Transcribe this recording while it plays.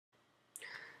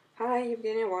Hi,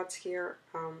 Evgenia Watts here.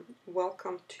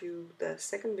 Welcome to the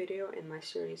second video in my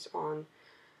series on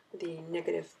the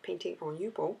negative painting on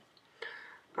Yupo.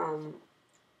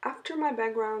 After my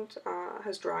background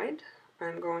has dried,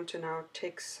 I'm going to now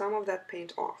take some of that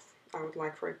paint off. I would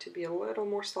like for it to be a little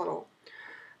more subtle.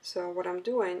 So what I'm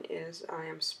doing is I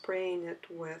am spraying it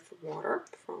with water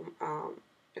from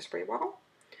a spray bottle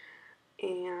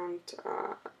and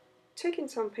taking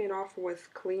some paint off with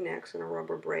Kleenex and a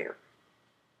rubber brayer.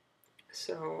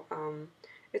 So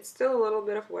it's still a little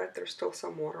bit of wet, there's still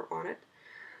some water on it.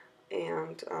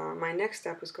 And my next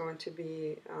step is going to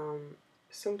be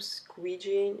some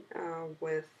squeegeeing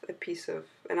with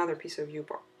another piece of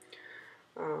Yupo.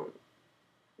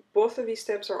 Both of these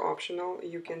steps are optional.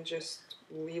 You can just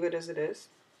leave it as it is,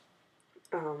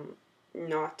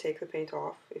 not take the paint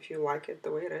off if you like it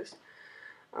the way it is.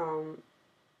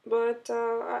 But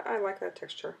I like that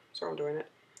texture, so I'm doing it.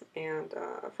 And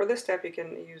for this step, you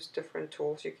can use different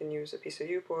tools. You can use a piece of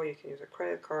Yupo, you can use a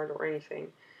credit card, or anything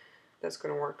that's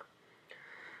going to work.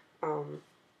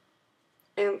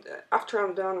 And after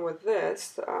I'm done with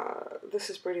this,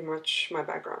 this is pretty much my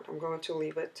background. I'm going to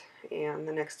leave it, and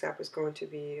the next step is going to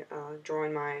be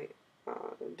drawing my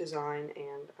design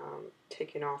and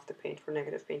taking off the paint for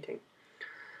negative painting.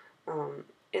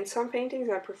 In some paintings,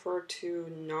 I prefer to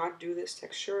not do this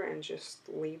texture and just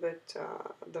leave it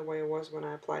the way it was when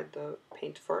I applied the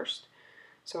paint first.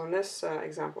 So in this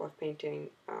example of painting,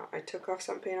 I took off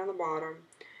some paint on the bottom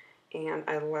and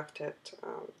I left it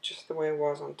just the way it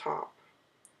was on top.